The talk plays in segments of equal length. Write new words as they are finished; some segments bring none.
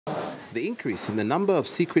The increase in the number of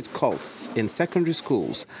secret cults in secondary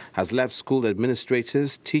schools has left school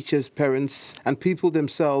administrators, teachers, parents, and people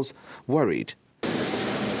themselves worried. You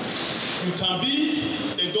can be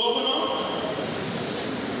a governor,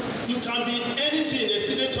 you can be anything, a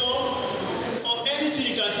senator, or anything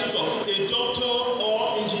you can think of, a doctor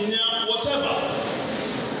or engineer, whatever.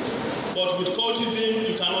 But with cultism,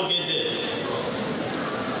 you cannot get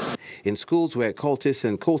there. In schools where cultists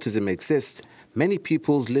and cultism exist, many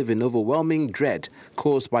pupils live in overwhelming dread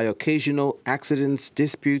caused by occasional accidents,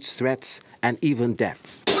 disputes, threats, and even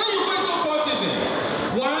deaths. When you go into cultism,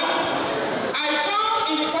 one, I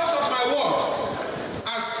found in the course of my work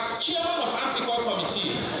as chairman of anti-cult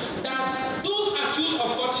committee that those accused of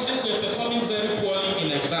cultism were performing very poorly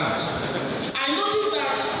in exams. I noticed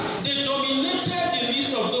that they dominated the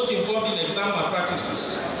list of those involved in exam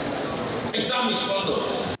malpractices, exam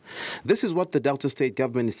misconduct. This is what the Delta State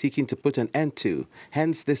government is seeking to put an end to,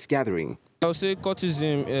 hence this gathering. I would say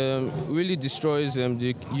cultism really destroys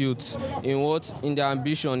the youth in their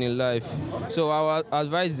ambition in life. So I would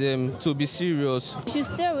advise them to be serious. You should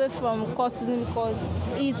stay away from cultism because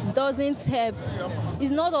it doesn't help. It's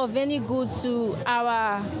not of any good to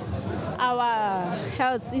our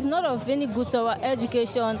health. It's not of any good to our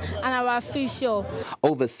education and our future.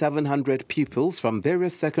 Over 700 pupils from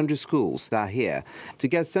various secondary schools are here to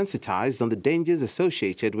get sensitized on the dangers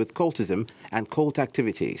associated with cultism and cult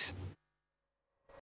activities.